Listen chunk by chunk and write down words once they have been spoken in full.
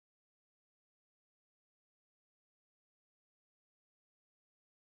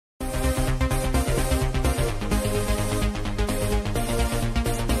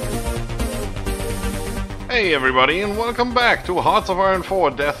Hey everybody, and welcome back to Hearts of Iron 4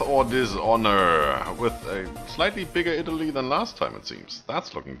 Death or Dishonor, with a slightly bigger Italy than last time it seems.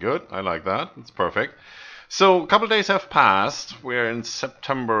 That's looking good, I like that, it's perfect. So, a couple days have passed, we're in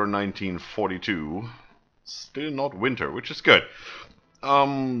September 1942, still not winter, which is good.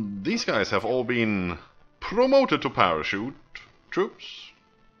 These guys have all been promoted to parachute troops?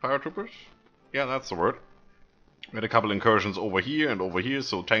 Paratroopers? Yeah, that's the word. We had a couple incursions over here,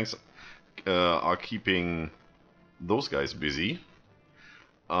 so tanks are keeping those guys busy.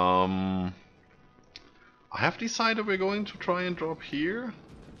 I have decided we're going to try and drop here.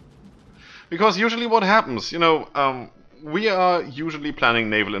 Because usually what happens, we are usually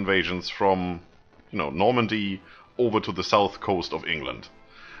planning naval invasions from, Normandy over to the south coast of England.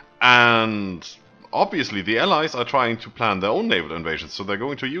 And obviously the Allies are trying to plan their own naval invasions, so they're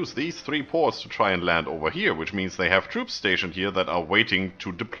going to use these three ports to try and land over here, which means they have troops stationed here that are waiting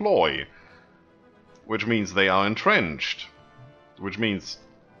to deploy. Which means they are entrenched. Which means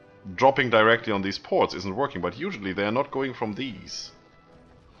dropping directly on these ports isn't working, but usually they are not going from these.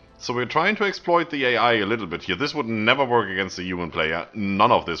 So we're trying to exploit the AI a little bit here. This would never work against a human player.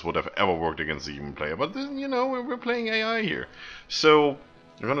 None of this would have ever worked against a human player. But, we're playing AI here. So,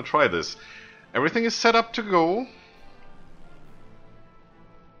 we're gonna try this. Everything is set up to go.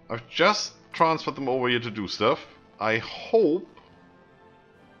 I've just transferred them over here to do stuff. I hope...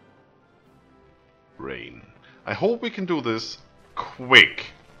 Rain. I hope we can do this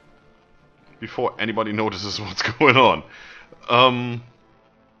quick. Before anybody notices what's going on.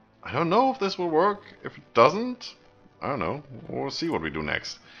 I don't know if this will work. If it doesn't, I don't know. We'll see what we do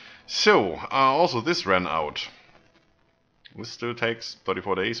next. So, also this ran out. This still takes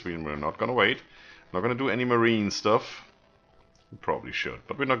 34 days. We're not gonna wait. Not gonna do any marine stuff. We probably should,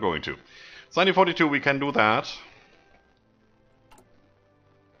 but we're not going to. It's 1942, we can do that.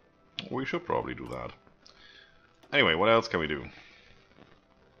 We should probably do that. Anyway, what else can we do?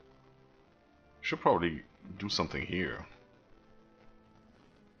 Should probably do something here.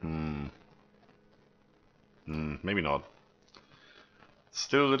 Maybe not.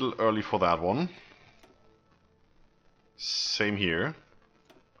 Still a little early for that one. Same here.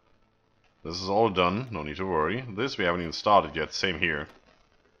 This is all done, no need to worry. This we haven't even started yet, same here.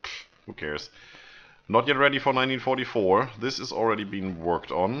 Pfft, who cares? Not yet ready for 1944. This is already being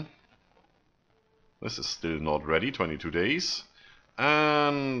worked on. This is still not ready, 22 days.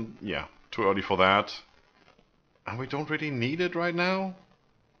 And yeah, too early for that. And we don't really need it right now.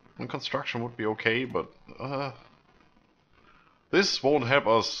 And construction would be okay, but this won't help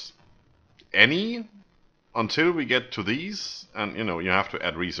us any until we get to these. And you have to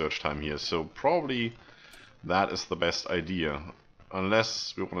add research time here, so probably that is the best idea.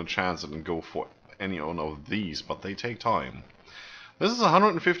 Unless we want to chance it and go for any one of these, but they take time. This is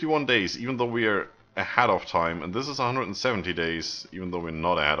 151 days, even though we are ahead of time, and this is 170 days, even though we're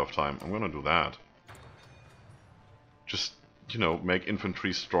not ahead of time. I'm gonna do that. Just, make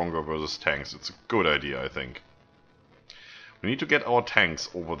infantry stronger versus tanks. It's a good idea, I think. We need to get our tanks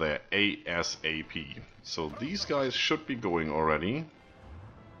over there ASAP. So these guys should be going already.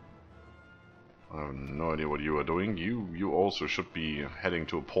 I have no idea what you are doing. You also should be heading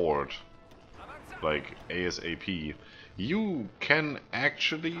to a port. Like ASAP. You can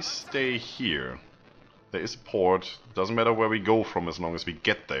actually stay here. There is a port. Doesn't matter where we go from as long as we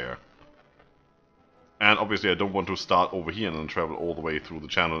get there. And obviously I don't want to start over here and then travel all the way through the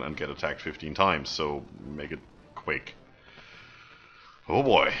channel and get attacked 15 times. So make it quick. Oh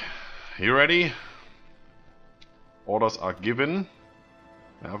boy. You ready? Orders are given.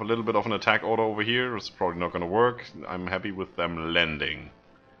 I have a little bit of an attack order over here. It's probably not going to work. I'm happy with them landing.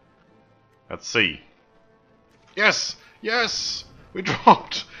 Let's see. Yes! Yes! We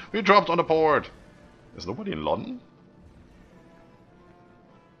dropped! We dropped on the port! There's nobody in London?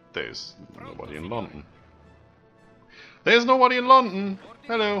 There's nobody in London. There's nobody in London!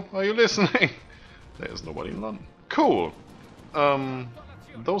 Hello, are you listening? There's nobody in London. Cool!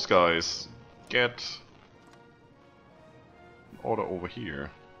 Those guys get an order over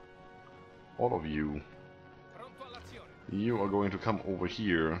here. All of you. You are going to come over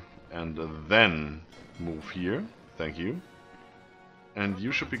here and then move here. Thank you. And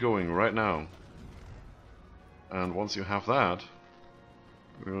you should be going right now. And once you have that,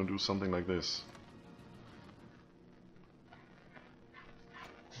 we're gonna do something like this.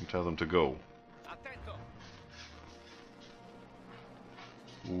 And tell them to go.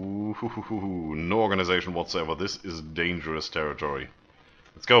 Ooh, no organization whatsoever. This is dangerous territory.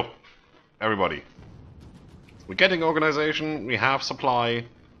 Let's go. Everybody. We're getting organization, we have supply.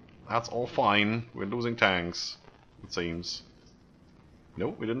 That's all fine. We're losing tanks, it seems. No,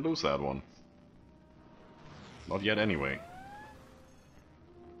 we didn't lose that one. Not yet anyway.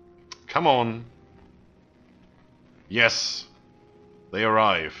 Come on. Yes. They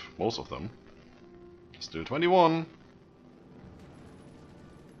arrive. Most of them. Still 21.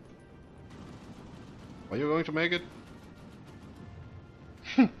 Are you going to make it?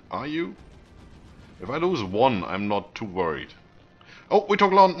 Are you? If I lose one, I'm not too worried. Oh, we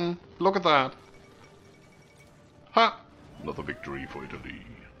took London. Look at that. Ha! Another victory for Italy.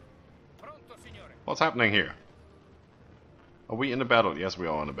 What's happening here? Are we in a battle? Yes, we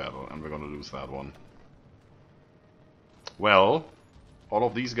are in a battle, and we're gonna lose that one. Well, all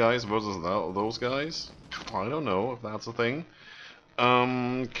of these guys versus those guys? I don't know if that's a thing.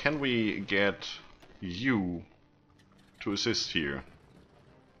 Can we get you to assist here?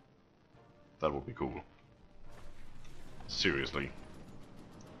 That would be cool. Seriously.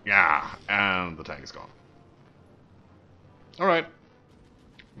 Yeah, and the tank is gone. Alright.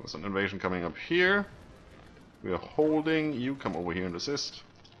 There's an invasion coming up here. We are holding. You come over here and assist.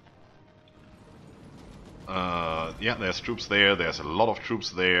 Yeah, there's troops there. There's a lot of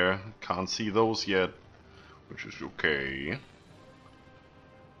troops there. Can't see those yet, which is okay.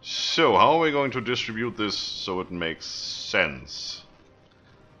 So, how are we going to distribute this so it makes sense?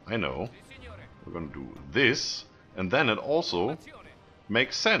 I know. We're going to do this, and then it also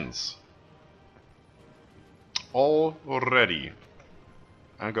makes sense. Already.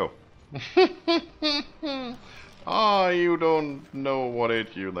 And go. Ah, you don't know what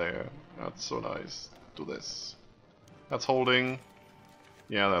hit you there. That's so nice. Do this. That's holding.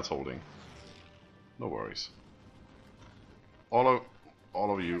 Yeah, that's holding. No worries. All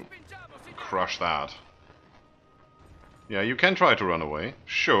of you crush that. Yeah, you can try to run away.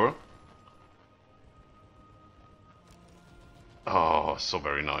 Sure. Oh, so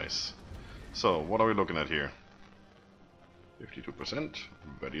very nice. So, what are we looking at here? 52%.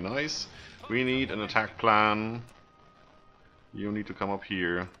 Very nice. We need an attack plan. You need to come up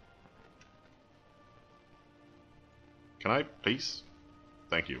here. Can I, please?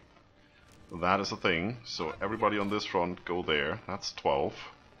 Thank you. That is a thing. So everybody on this front, go there. That's 12.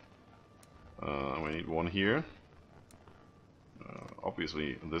 We need one here.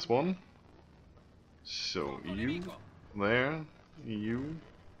 Obviously this one. So you there, you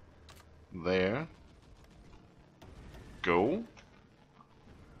there. Go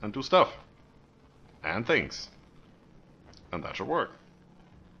and do stuff and things, and that should work.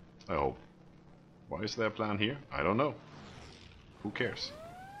 I hope. Why is there a plan here? I don't know. Who cares?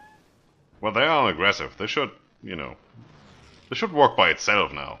 Well, they are aggressive. They should, you know, they should work by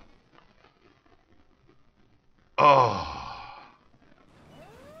itself now. Oh,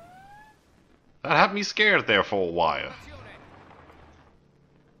 that had me scared there for a while.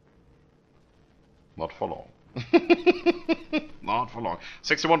 Not for long. Not for long.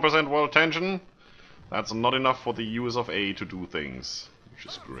 61% world tension. That's not enough for the US of A to do things, which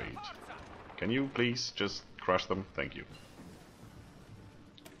is great. Can you please just crush them? Thank you.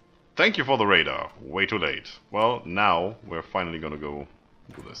 Thank you for the radar. Way too late. Well, now we're finally gonna go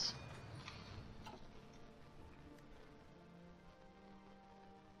do this.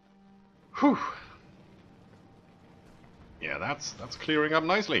 Whew. Yeah, that's clearing up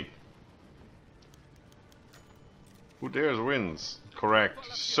nicely. Who dares wins. Correct.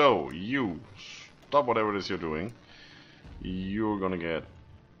 So, you stop whatever it is you're doing. You're gonna get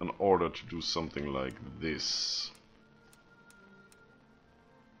an order to do something like this.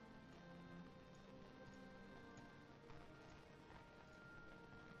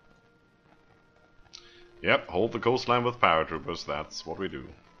 Yep, hold the coastline with paratroopers, that's what we do.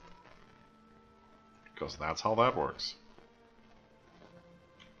 Because that's how that works.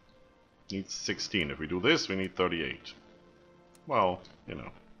 Needs 16. If we do this, we need 38. Well, you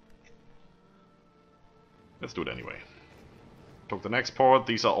know. Let's do it anyway. Took the next port.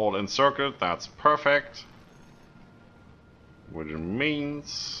 These are all encircled. That's perfect. Which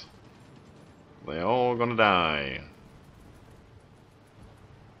means they're all gonna die.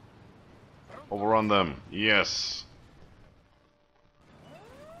 Overrun them. Yes.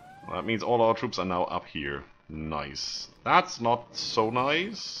 Well, that means all our troops are now up here. Nice. That's not so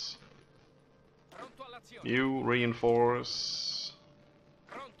nice. You reinforce.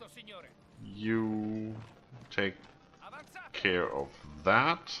 You take care of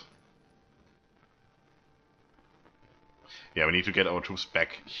that. Yeah, we need to get our troops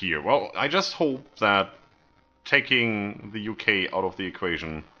back here. Well, I just hope that taking the UK out of the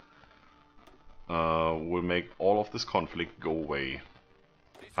equation will make all of this conflict go away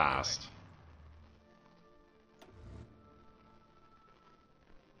fast.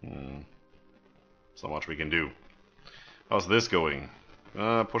 So much we can do. How's this going?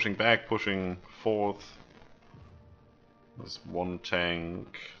 Pushing back, pushing forth. There's one tank.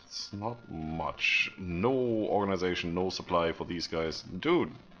 It's not much. No organization, no supply for these guys.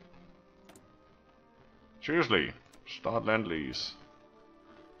 Dude! Seriously, start Lend-Lease.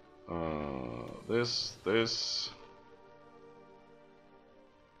 This.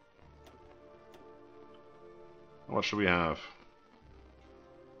 What should we have?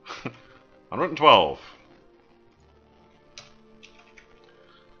 112.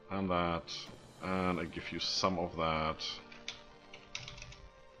 And that. And I give you some of that.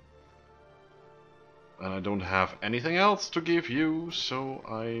 And I don't have anything else to give you, so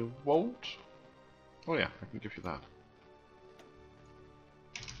I won't. Oh yeah, I can give you that.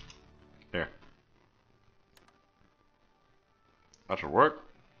 Here. That should work.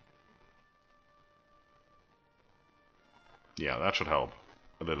 Yeah, that should help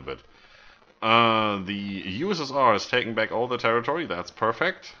a little bit. The USSR is taking back all the territory. That's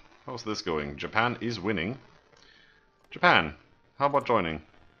perfect. How's this going? Japan is winning. Japan, how about joining?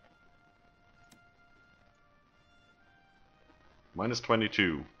 Minus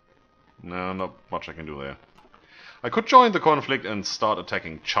 22. No, not much I can do there. I could join the conflict and start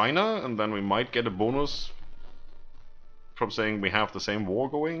attacking China, and then we might get a bonus from saying we have the same war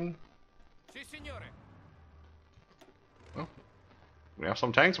going. Oh, we have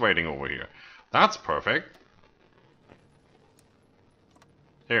some tanks waiting over here. That's perfect.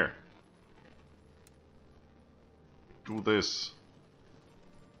 Here. Do this.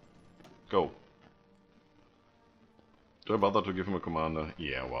 Go. Do I bother to give him a commander?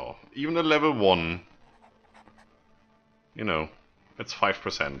 Yeah, well, even at level 1, you know, it's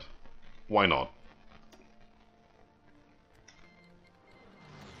 5%. Why not?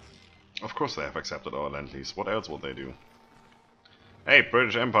 Of course they have accepted our Lend-Lease. What else would they do? Hey,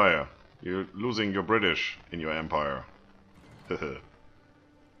 British Empire! You're losing your British in your empire.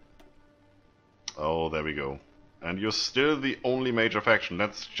 Oh, there we go. And you're still the only major faction.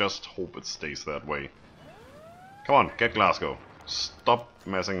 Let's just hope it stays that way. Come on, get Glasgow. Stop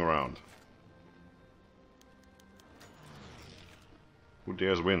messing around. Who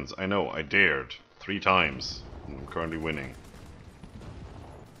dares wins? I know, I dared. 3 times. I'm currently winning.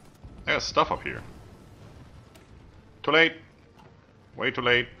 There's stuff up here. Too late. Way too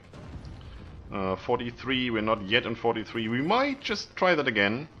late. 43, we're not yet in 43. We might just try that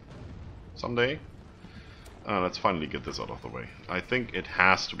again. Someday. Let's finally get this out of the way. I think it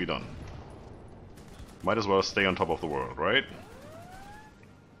has to be done. Might as well stay on top of the world, right?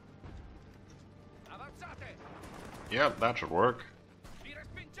 Yeah, that should work.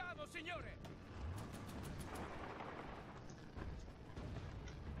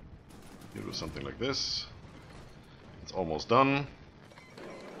 You do something like this. It's almost done.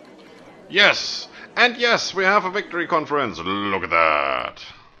 Yes! And yes, we have a victory conference. Look at that.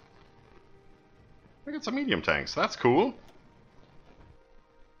 I got some medium tanks. That's cool.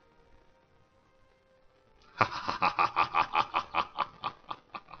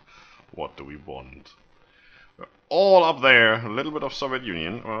 What do we want? We're all up there. A little bit of Soviet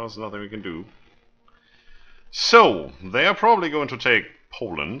Union. Well, there's nothing we can do. So, they are probably going to take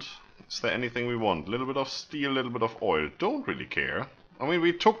Poland. Is there anything we want? A little bit of steel, a little bit of oil. Don't really care. I mean,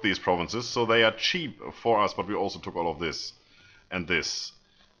 we took these provinces, so they are cheap for us, but we also took all of this. And this.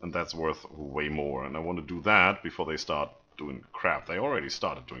 And that's worth way more. And I want to do that before they start doing crap. They already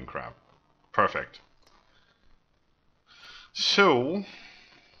started doing crap. Perfect. So,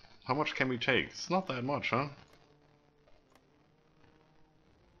 how much can we take? It's not that much, huh?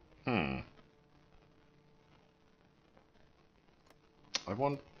 I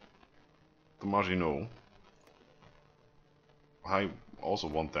want the Maginot. I also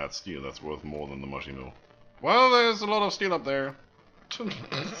want that steel. That's worth more than the Maginot. Well, there's a lot of steel up there.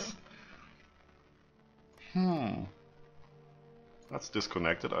 That's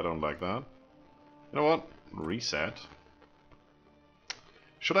disconnected. I don't like that. You know what? Reset.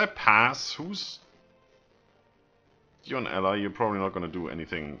 Should I pass? Who's... You're an ally. You're probably not going to do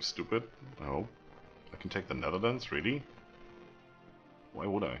anything stupid. I hope. I can take the Netherlands? Really? Why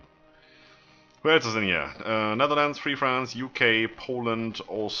would I? Who else is in here? Netherlands, Free France, UK, Poland,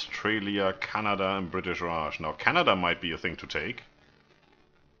 Australia, Canada, and British Raj. Now, Canada might be a thing to take.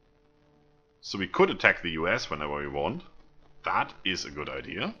 So we could attack the US whenever we want. That is a good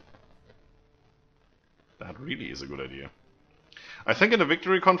idea. That really is a good idea. I think in a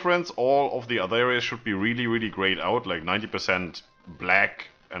victory conference, all of the other areas should be really, really grayed out, like 90% black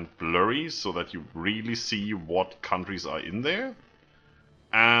and blurry, so that you really see what countries are in there.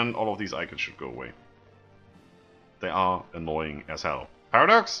 And all of these icons should go away. They are annoying as hell.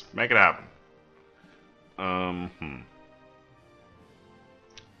 Paradox, make it happen.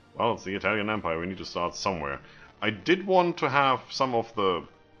 Well, it's the Italian Empire. We need to start somewhere. I did want to have some of the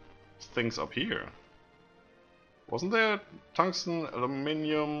things up here. Wasn't there tungsten,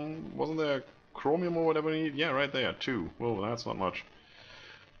 aluminium, wasn't there chromium or whatever you need? Yeah, right there, 2. Whoa, that's not much.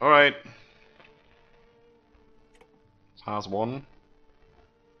 Alright. Pass 1.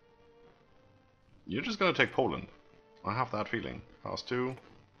 You're just gonna take Poland. I have that feeling. Pass 2.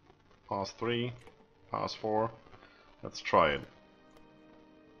 Pass 3. Pass 4. Let's try it.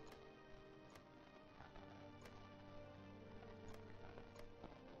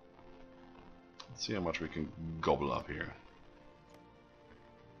 Let's see how much we can gobble up here.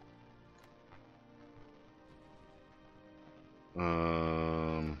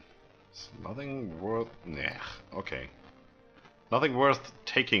 Nothing worth... Nah, okay. Nothing worth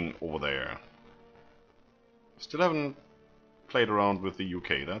taking over there. Still haven't played around with the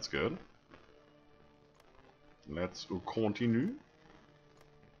UK, that's good. Let's continue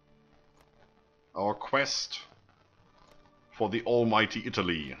our quest for the almighty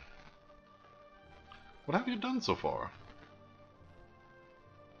Italy. What have you done so far?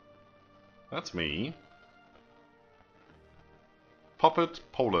 That's me. Puppet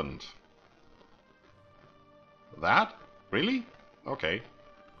Poland. That? Really? Okay.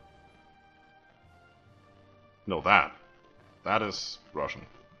 No, that. That is Russian.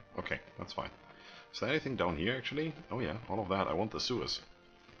 Okay, that's fine. Is there anything down here, actually? Oh yeah, all of that. I want the sewers.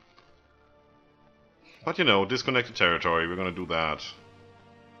 But you know, disconnected territory. We're gonna do that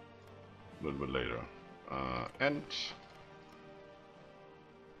a little bit later. And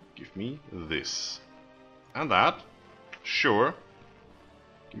give me this. And that. Sure.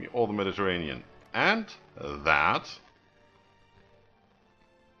 Give me all the Mediterranean. And that.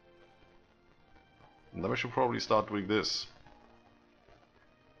 And then we should probably start doing this.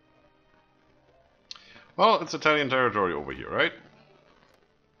 Well, it's Italian territory over here, right?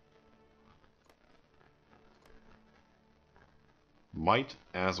 Might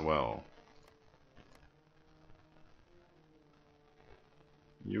as well.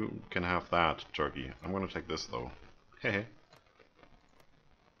 You can have that, Turkey. I'm gonna take this, though. Hehe.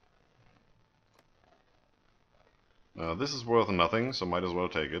 This is worth nothing, so might as well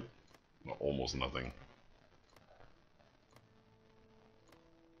take it. Well, almost nothing.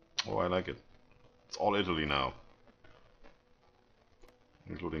 Oh, I like it. It's all Italy now.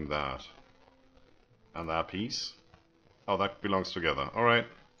 Including that. And that piece. Oh, that belongs together. Alright.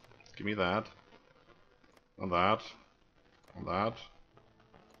 Give me that. And that. And that.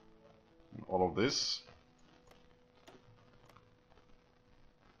 And all of this.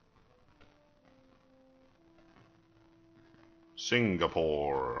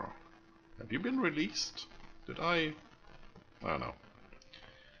 Singapore. Have you been released? Did I don't know.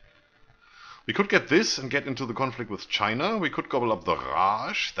 We could get this and get into the conflict with China. We could gobble up the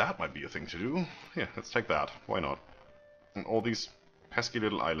Raj. That might be a thing to do. Yeah, let's take that. Why not? And all these pesky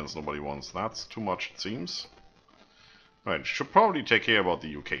little islands nobody wants. That's too much, it seems. Right, should probably take care about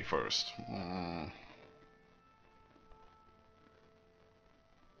the UK first.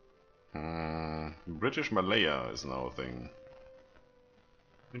 British Malaya is now a thing.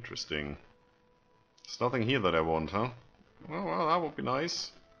 Interesting. There's nothing here that I want, huh? Well, that would be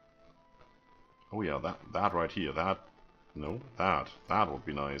nice. Oh yeah, that right here, that would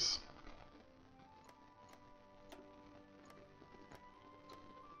be nice.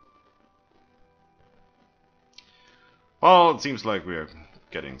 Well, it seems like we're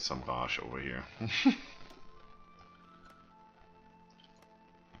getting some Raj over here.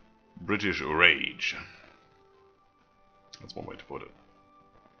 British Rage. That's one way to put it.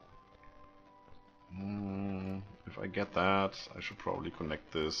 If I get that, I should probably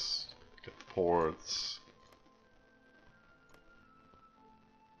connect this. Get the ports.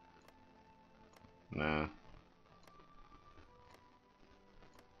 Nah.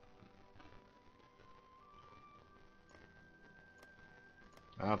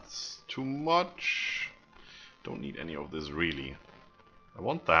 That's too much. Don't need any of this really. I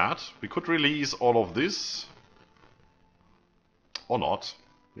want that. We could release all of this. Or not.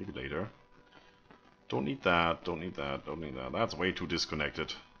 Maybe later. Don't need that, don't need that, don't need that. That's way too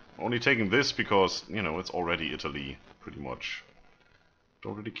disconnected. Only taking this because, you know, it's already Italy, pretty much.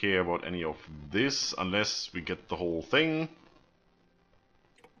 Don't really care about any of this unless we get the whole thing.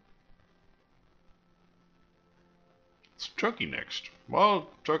 It's Turkey next. Well,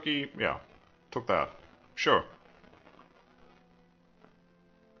 Turkey, yeah, took that. Sure.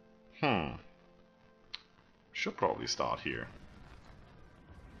 Should probably start here.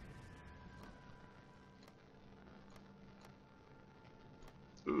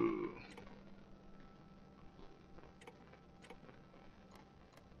 Ooh.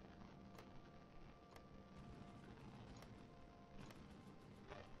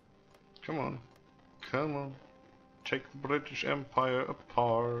 Come on. Come on. Take the British Empire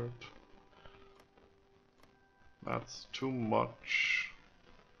apart. That's too much.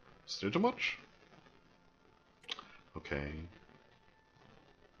 Still too much? Okay.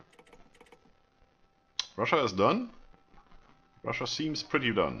 Russia is done? Russia seems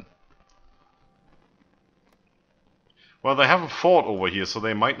pretty done. Well, they haven't fought over here, so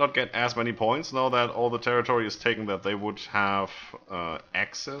they might not get as many points now that all the territory is taken that they would have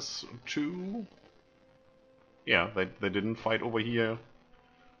access to. Yeah, they didn't fight over here.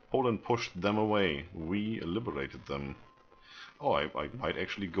 Poland pushed them away. We liberated them. Oh, I might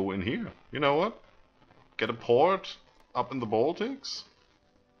actually go in here. You know what? Get a port up in the Baltics?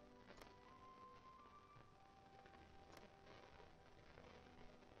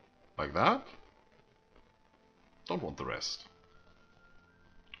 Like that? Don't want the rest.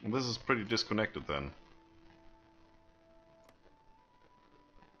 And this is pretty disconnected then.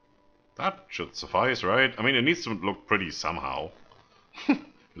 That should suffice, right? I mean, it needs to look pretty somehow. A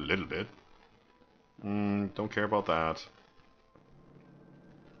little bit. Don't care about that.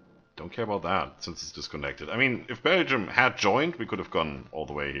 Don't care about that, since it's disconnected. I mean, if Belgium had joined, we could have gone all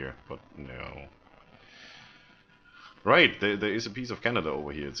the way here, but no. Right, there is a piece of Canada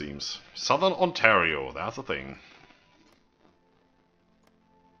over here, it seems. Southern Ontario, that's a thing.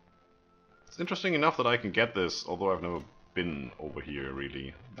 It's interesting enough that I can get this, although I've never been over here,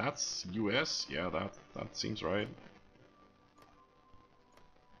 really. That's US? Yeah, that seems right.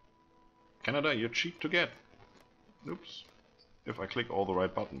 Canada, you're cheap to get. Oops. If I click all the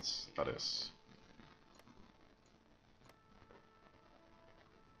right buttons, that is.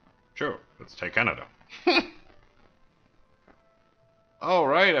 Sure, let's take Canada. Oh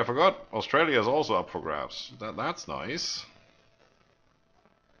right, I forgot. Australia is also up for grabs. That's nice.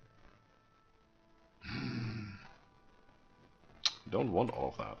 Don't want all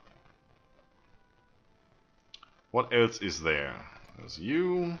of that. What else is there? There's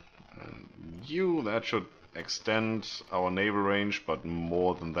you and you. That should extend our naval range, but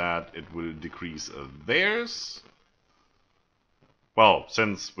more than that, it will decrease theirs. Well,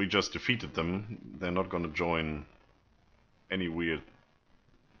 since we just defeated them, they're not gonna join any weird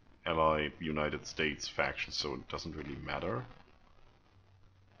Ally United States faction, so it doesn't really matter.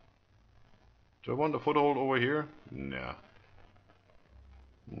 Do I want a foothold over here? Nah.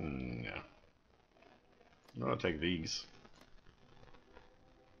 Nah. I'm gonna take these.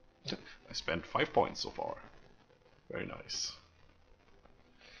 I spent 5 points so far. Very nice.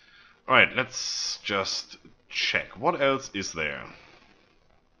 Alright, let's just check. What else is there?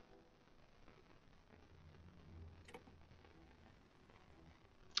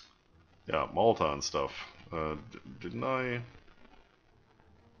 Yeah, Malta and stuff. Didn't I?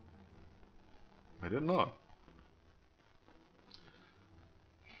 I did not.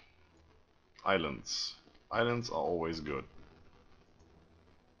 Islands. Islands are always good.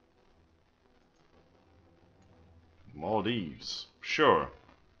 Maldives. Sure.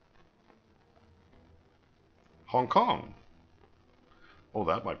 Hong Kong. Oh,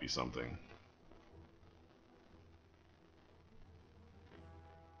 that might be something.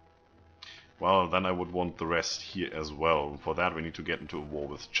 Well, then I would want the rest here as well. For that we need to get into a war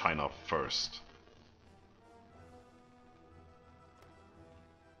with China first.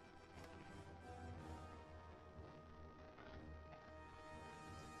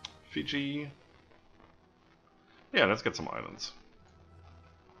 Fiji. Yeah, let's get some islands.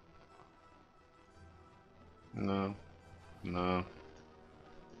 No. No.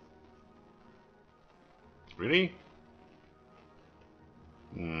 Really?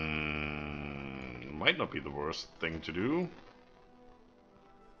 Might not be the worst thing to do.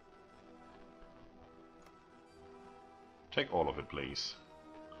 Take all of it, please.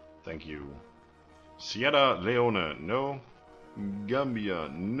 Thank you. Sierra Leone, no. Gambia,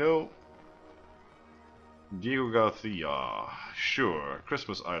 no. Diego Garcia, sure.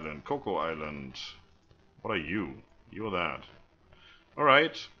 Christmas Island, Coco Island. What are you? You're that.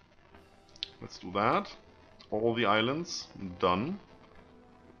 Alright. Let's do that. All the islands, done.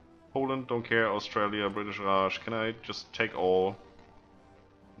 Poland, don't care. Australia, British Raj. Can I just take all?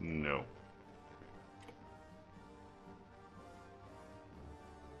 No.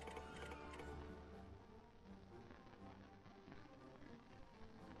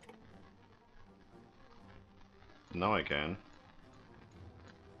 Now I can.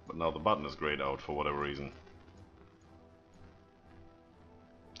 But now the button is grayed out for whatever reason.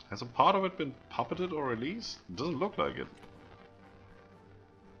 Has a part of it been puppeted or released? It doesn't look like it.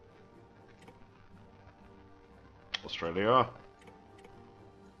 Australia.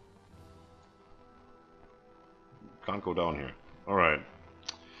 Can't go down here. Alright.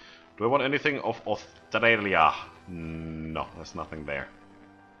 Do I want anything of Australia? No, there's nothing there.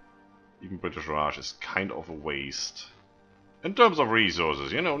 Even British Raj is kind of a waste. In terms of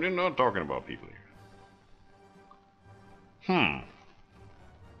resources, you know, you're not talking about people here.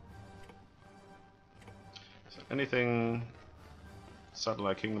 Is there anything...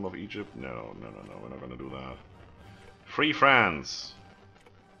 Satellite Kingdom of Egypt? No, we're not gonna do that. Free France!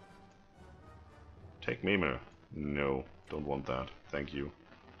 Take Mimir. No, don't want that. Thank you.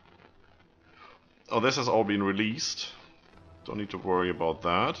 Oh, this has all been released. Don't need to worry about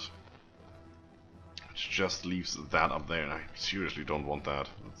that. Which just leaves that up there, and I seriously don't want that.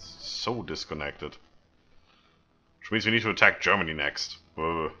 It's so disconnected. Which means we need to attack Germany next.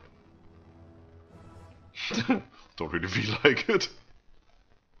 Don't really feel like it.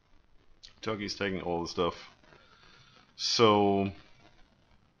 Turkey's taking all the stuff. So...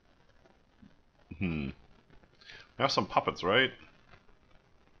 We have some puppets, right?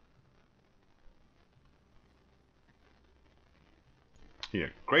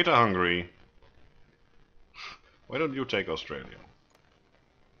 Here, Greater Hungary. Why don't you take Australia?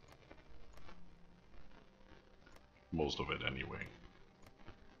 Most of it, anyway.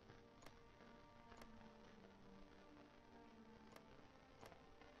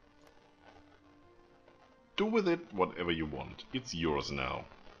 Do with it whatever you want. It's yours now.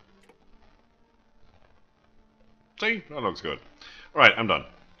 See? That looks good. Alright, I'm done.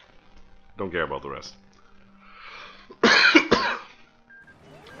 Don't care about the rest.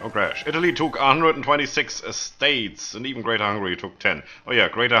 Oh crash. Italy took 126 estates, and even Greater Hungary took 10. Oh yeah,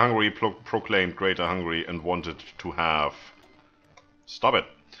 Greater Hungary proclaimed Greater Hungary and wanted to have... Stop it!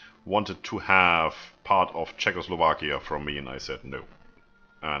 Wanted to have part of Czechoslovakia from me, and I said no.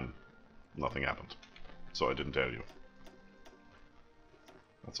 And nothing happened. So I didn't tell you.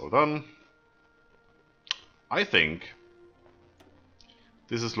 That's all done. I think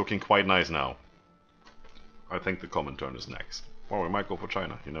this is looking quite nice now. I think the Comintern is next. Or we might go for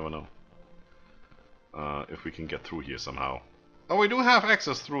China, you never know. If we can get through here somehow. Oh, we do have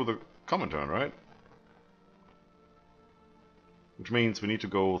access through the Comintern, right? Which means we need to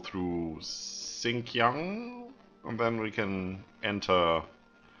go through Xinjiang, and then we can enter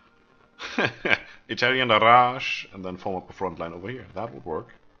Italian Raj, and then form up a front line over here. That would work.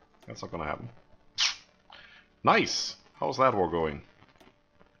 That's not gonna happen. Nice! How's that war going?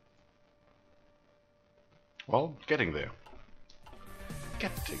 Well, getting there.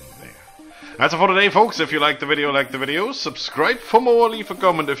 Getting there. That's it for today, folks. If you like the video, subscribe for more, leave a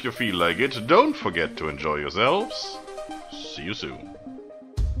comment if you feel like it. Don't forget to enjoy yourselves. See you soon.